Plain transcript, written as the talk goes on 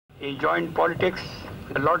He joined politics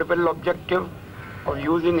with the laudable objective of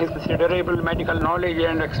using his considerable medical knowledge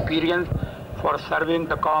and experience for serving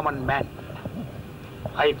the common man.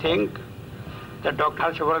 I think that Dr.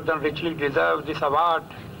 Harsh Vardhan richly deserves this award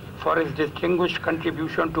for his distinguished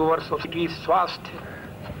contribution to our society's Swasthya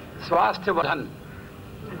Vardhan.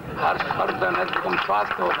 Harsh Vardhan has become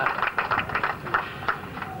Swasthya Vardhan.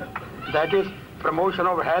 That is promotion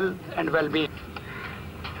of health and well-being.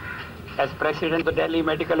 As President of the Delhi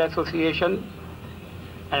Medical Association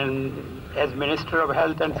and as Minister of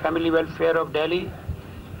Health and Family Welfare of Delhi,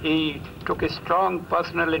 he took a strong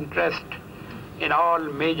personal interest in all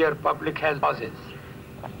major public health causes.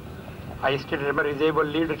 I still remember his able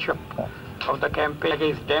leadership of the campaign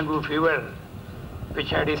against dengue fever, which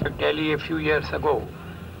had hit Delhi a few years ago.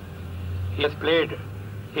 He has played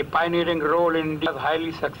a pioneering role in India's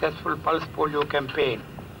highly successful Pulse Polio campaign.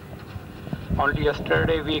 Only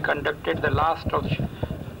yesterday we conducted the last of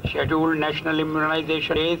scheduled national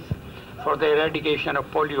immunization days for the eradication of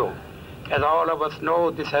polio. As all of us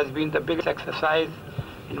know, this has been the biggest exercise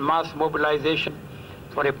in mass mobilization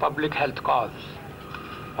for a public health cause.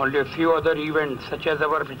 Only a few other events, such as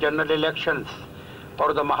our general elections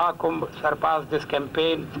or the Mahakumbh, surpass this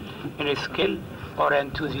campaign in skill or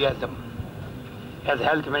enthusiasm. As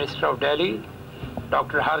Health Minister of Delhi,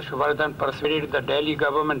 Dr. Harsh Vardhan persuaded the Delhi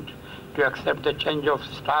government to accept the change of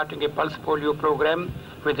starting a pulse polio program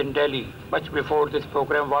within Delhi, much before this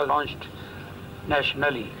program was launched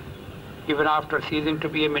nationally. Even after ceasing to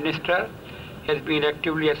be a minister, he has been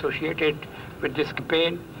actively associated with this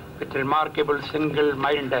campaign with remarkable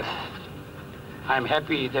single-mindedness. I am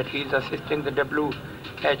happy that he is assisting the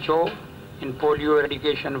WHO in polio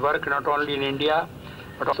eradication work not only in India,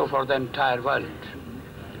 but also for the entire world.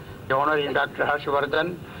 By honoring Dr. Harsh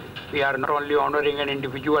Vardhan, we are not only honoring an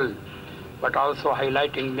individual, but also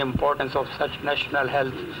highlighting the importance of such national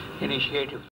health initiatives.